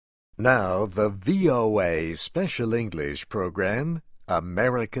Now, the VOA Special English program,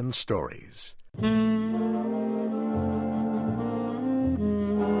 American Stories.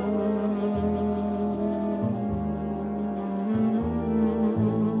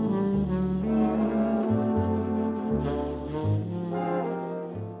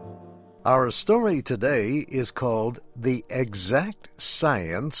 Our story today is called The Exact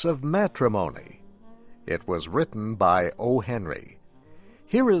Science of Matrimony. It was written by O. Henry.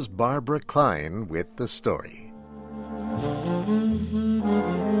 Here is Barbara Klein with the story.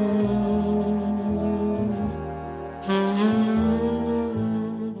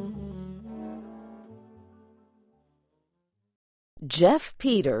 Jeff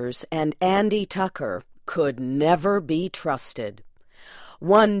Peters and Andy Tucker could never be trusted.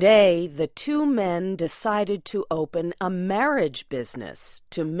 One day, the two men decided to open a marriage business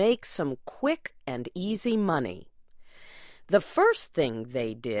to make some quick and easy money. The first thing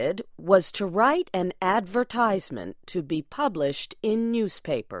they did was to write an advertisement to be published in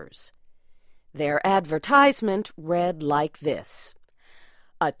newspapers. Their advertisement read like this: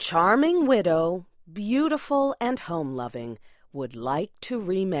 "A charming widow, beautiful and home-loving, would like to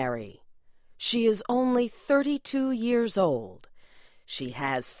remarry. She is only 32 years old. She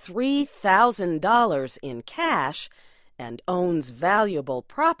has $3,000 in cash and owns valuable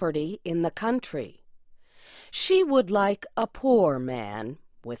property in the country. She would like a poor man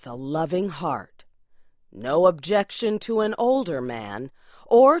with a loving heart. No objection to an older man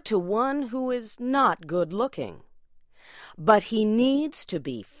or to one who is not good-looking. But he needs to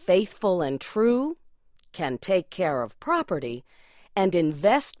be faithful and true, can take care of property, and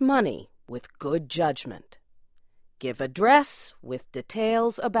invest money with good judgment. Give address with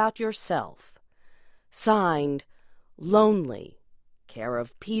details about yourself. Signed, Lonely, care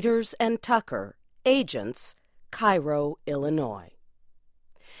of Peters and Tucker, agents, Cairo, Illinois."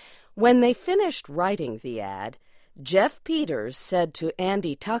 When they finished writing the ad, Jeff Peters said to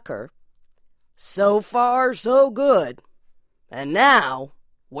Andy Tucker, "So far, so good. And now,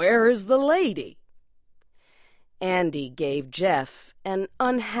 where is the lady?" Andy gave Jeff an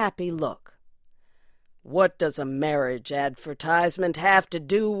unhappy look. "What does a marriage advertisement have to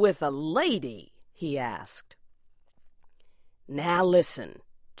do with a lady?" he asked. "Now listen,"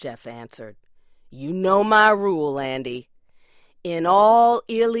 Jeff answered. "You know my rule, Andy. In all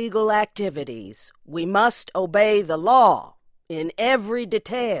illegal activities, we must obey the law in every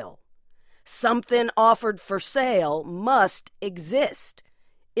detail. Something offered for sale must exist.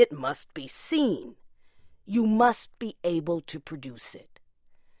 It must be seen. You must be able to produce it.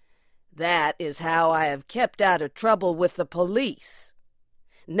 That is how I have kept out of trouble with the police.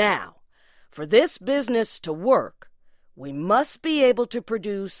 Now, for this business to work, we must be able to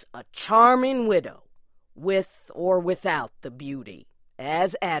produce a charming widow, with or without the beauty,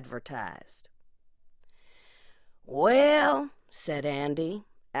 as advertised." "Well," said Andy,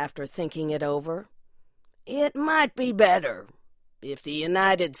 after thinking it over, "it might be better if the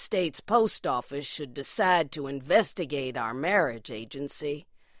United States Post Office should decide to investigate our marriage agency.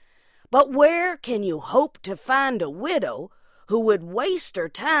 But where can you hope to find a widow who would waste her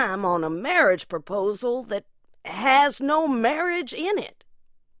time on a marriage proposal that has no marriage in it?"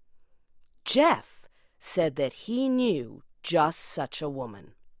 Jeff said that he knew just such a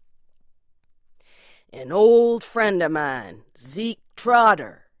woman. "An old friend of mine, Zeke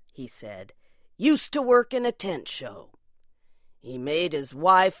Trotter," he said, "used to work in a tent show. He made his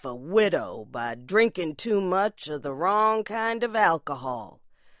wife a widow by drinking too much of the wrong kind of alcohol.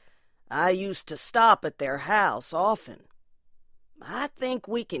 I used to stop at their house often. I think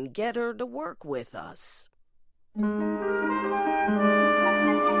we can get her to work with us."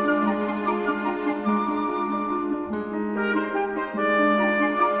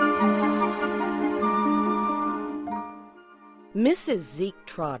 Mrs. Zeke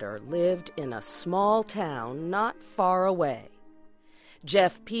Trotter lived in a small town not far away.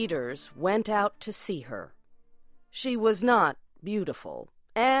 Jeff Peters went out to see her. She was not beautiful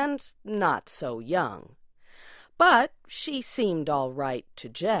and not so young, but she seemed all right to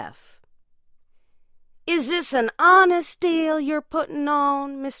Jeff. "Is this an honest deal you're putting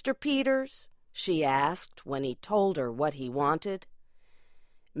on, Mr. Peters?" she asked when he told her what he wanted.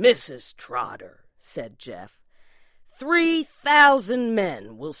 "Mrs. Trotter," said Jeff, 3,000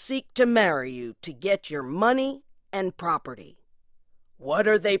 men will seek to marry you to get your money and property. What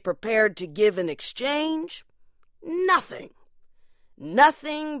are they prepared to give in exchange? Nothing.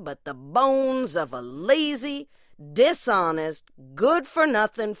 Nothing but the bones of a lazy, dishonest,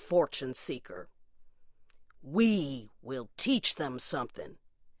 good-for-nothing fortune-seeker. We will teach them something.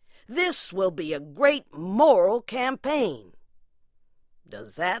 This will be a great moral campaign.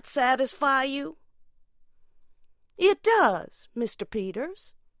 Does that satisfy you?" "It does, Mr.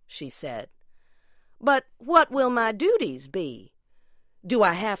 Peters," she said. "But what will my duties be? Do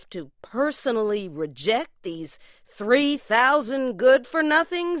I have to personally reject these 3,000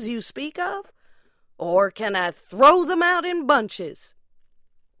 good-for-nothings you speak of? Or can I throw them out in bunches?"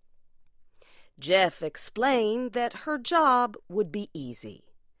 Jeff explained that her job would be easy.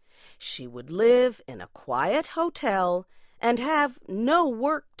 She would live in a quiet hotel and have no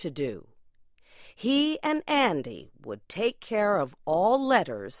work to do. He and Andy would take care of all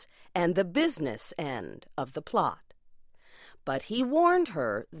letters and the business end of the plot. But he warned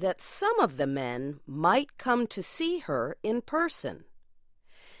her that some of the men might come to see her in person.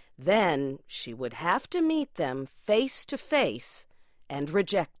 Then she would have to meet them face to face and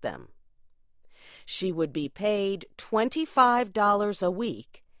reject them. She would be paid $25 a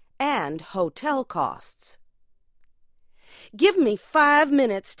week and hotel costs. "Give me 5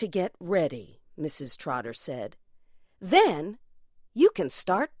 minutes to get ready," Mrs. Trotter said. "Then you can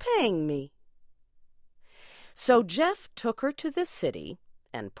start paying me." So Jeff took her to the city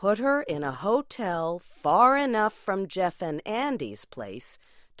and put her in a hotel far enough from Jeff and Andy's place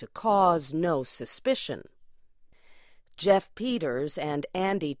to cause no suspicion. Jeff Peters and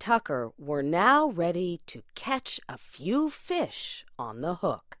Andy Tucker were now ready to catch a few fish on the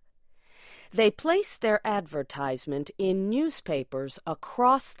hook. They placed their advertisement in newspapers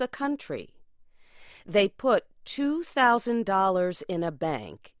across the country. They put $2,000 in a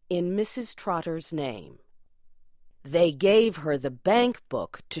bank in Mrs. Trotter's name. They gave her the bank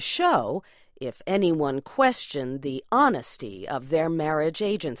book to show if anyone questioned the honesty of their marriage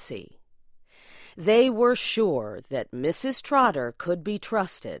agency. They were sure that Mrs. Trotter could be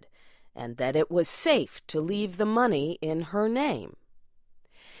trusted and that it was safe to leave the money in her name.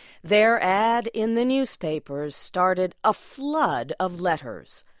 Their ad in the newspapers started a flood of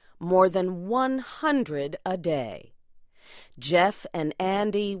letters, more than 100 a day. Jeff and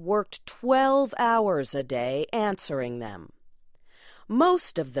Andy worked 12 hours a day answering them.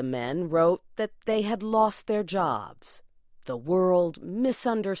 Most of the men wrote that they had lost their jobs. The world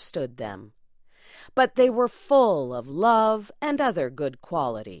misunderstood them. But they were full of love and other good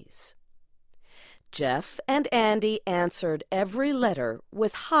qualities. Jeff and Andy answered every letter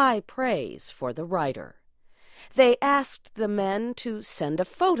with high praise for the writer. They asked the men to send a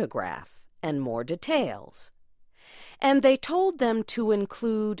photograph and more details. And they told them to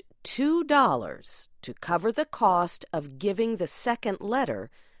include $2 to cover the cost of giving the second letter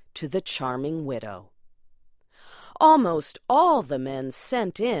to the charming widow. Almost all the men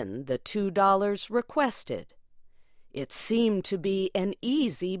sent in the $2 requested. It seemed to be an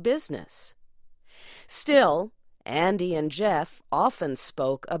easy business. Still, Andy and Jeff often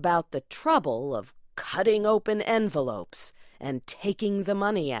spoke about the trouble of cutting open envelopes and taking the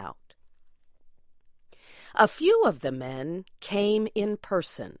money out. A few of the men came in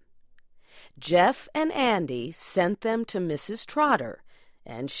person. Jeff and Andy sent them to Mrs. Trotter,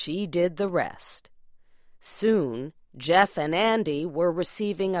 and she did the rest. Soon, Jeff and Andy were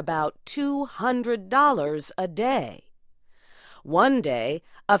receiving about $200 a day. One day,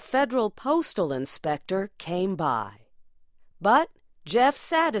 a federal postal inspector came by. But Jeff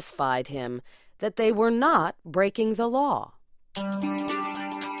satisfied him that they were not breaking the law.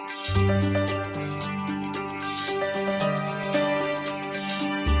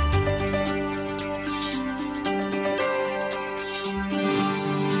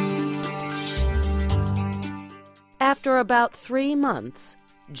 After about 3 months,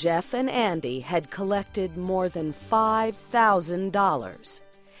 Jeff and Andy had collected more than $5,000,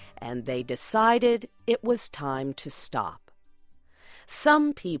 and they decided it was time to stop.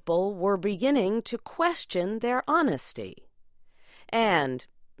 Some people were beginning to question their honesty, and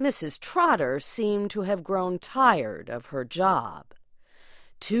Mrs. Trotter seemed to have grown tired of her job.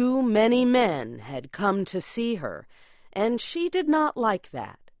 Too many men had come to see her, and she did not like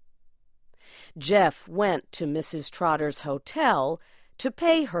that. Jeff went to Mrs. Trotter's hotel to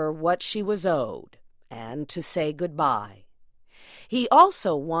pay her what she was owed and to say goodbye. He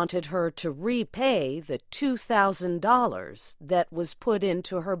also wanted her to repay the $2,000 that was put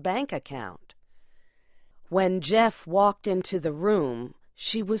into her bank account. When Jeff walked into the room,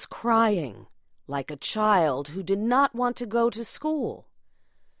 she was crying like a child who did not want to go to school.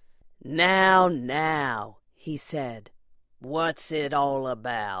 Now, he said, "what's it all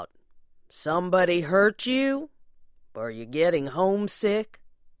about? Somebody hurt you? Are you getting homesick?"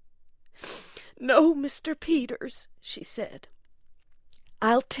 "No, Mr. Peters," she said.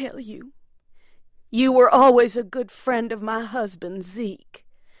 "I'll tell you. You were always a good friend of my husband, Zeke.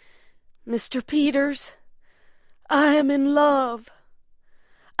 Mr. Peters, I am in love.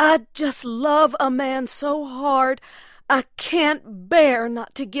 I just love a man so hard I can't bear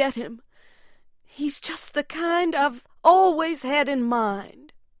not to get him. He's just the kind I've always had in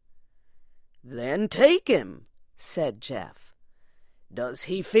mind." "Then take him," said Jeff. "Does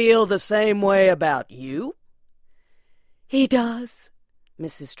he feel the same way about you?" "He does,"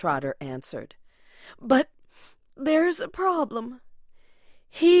 Mrs. Trotter answered. "But there's a problem.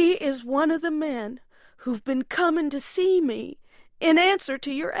 He is one of the men who've been coming to see me in answer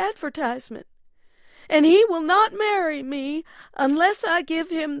to your advertisement, and he will not marry me unless I give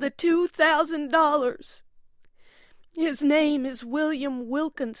him the $2,000. His name is William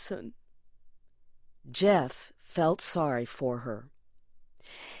Wilkinson." Jeff felt sorry for her.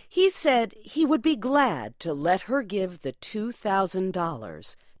 He said he would be glad to let her give the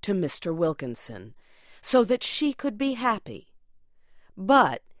 $2,000 to Mr. Wilkinson so that she could be happy.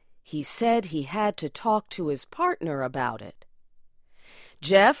 But he said he had to talk to his partner about it.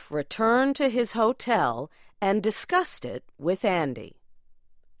 Jeff returned to his hotel and discussed it with Andy.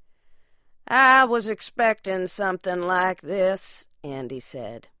 "I was expecting something like this," Andy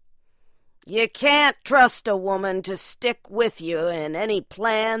said. "You can't trust a woman to stick with you in any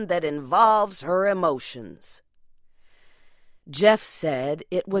plan that involves her emotions." Jeff said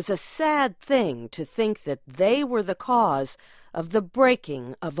it was a sad thing to think that they were the cause of the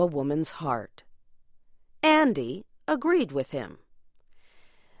breaking of a woman's heart. Andy agreed with him.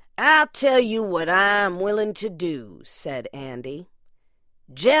 "I'll tell you what I'm willing to do," said Andy.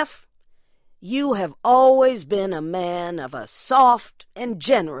 "Jeff, you have always been a man of a soft and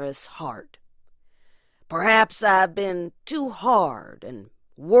generous heart. Perhaps I've been too hard and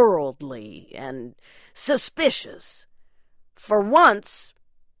worldly and suspicious. For once,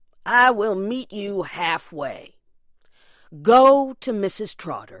 I will meet you halfway. Go to Mrs.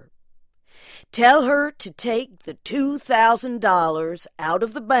 Trotter. Tell her to take the $2,000 out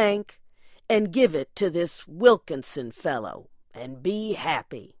of the bank and give it to this Wilkinson fellow, and be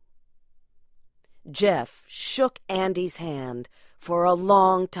happy." Jeff shook Andy's hand for a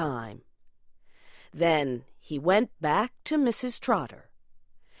long time. Then he went back to Mrs. Trotter.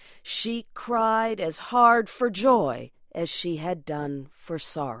 She cried as hard for joy as she had done for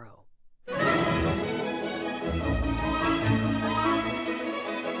sorrow.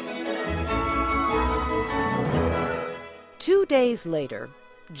 2 days later,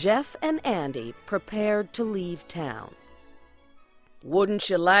 Jeff and Andy prepared to leave town. "Wouldn't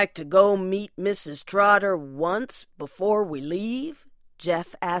you like to go meet Mrs. Trotter once before we leave?"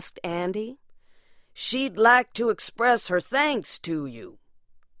 Jeff asked Andy. "She'd like to express her thanks to you."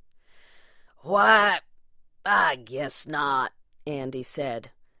 "Why, I guess not," Andy said.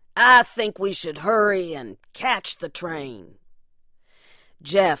 "I think we should hurry and catch the train."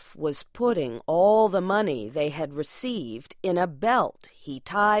 Jeff was putting all the money they had received in a belt he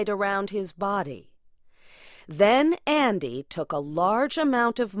tied around his body. Then Andy took a large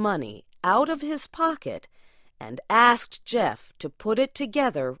amount of money out of his pocket and asked Jeff to put it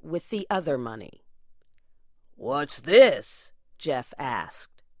together with the other money. "What's this?" Jeff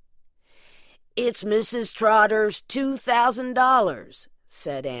asked. "It's Mrs. Trotter's $2,000,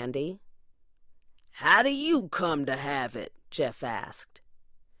 said Andy. "How do you come to have it?" Jeff asked.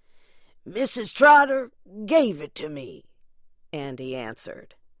 "Mrs. Trotter gave it to me," Andy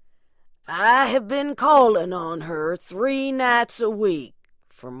answered. "I have been calling on her 3 nights a week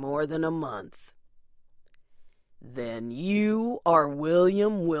for more than a month." "Then you are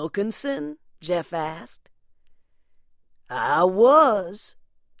William Wilkinson?" Jeff asked. "I was,"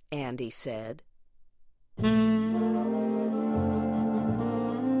 Andy said.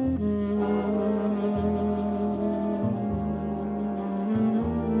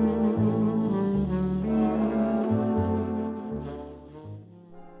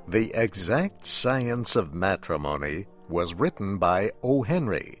 The Exact Science of Matrimony was written by O.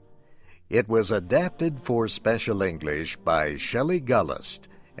 Henry. It was adapted for Special English by Shelley Gullist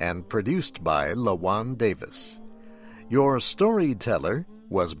and produced by LaJuan Davis. Your storyteller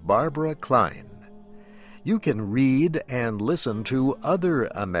was Barbara Klein. You can read and listen to other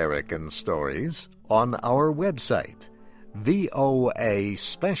American stories on our website,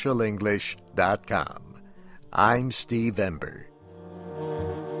 voaspecialenglish.com. I'm Steve Ember.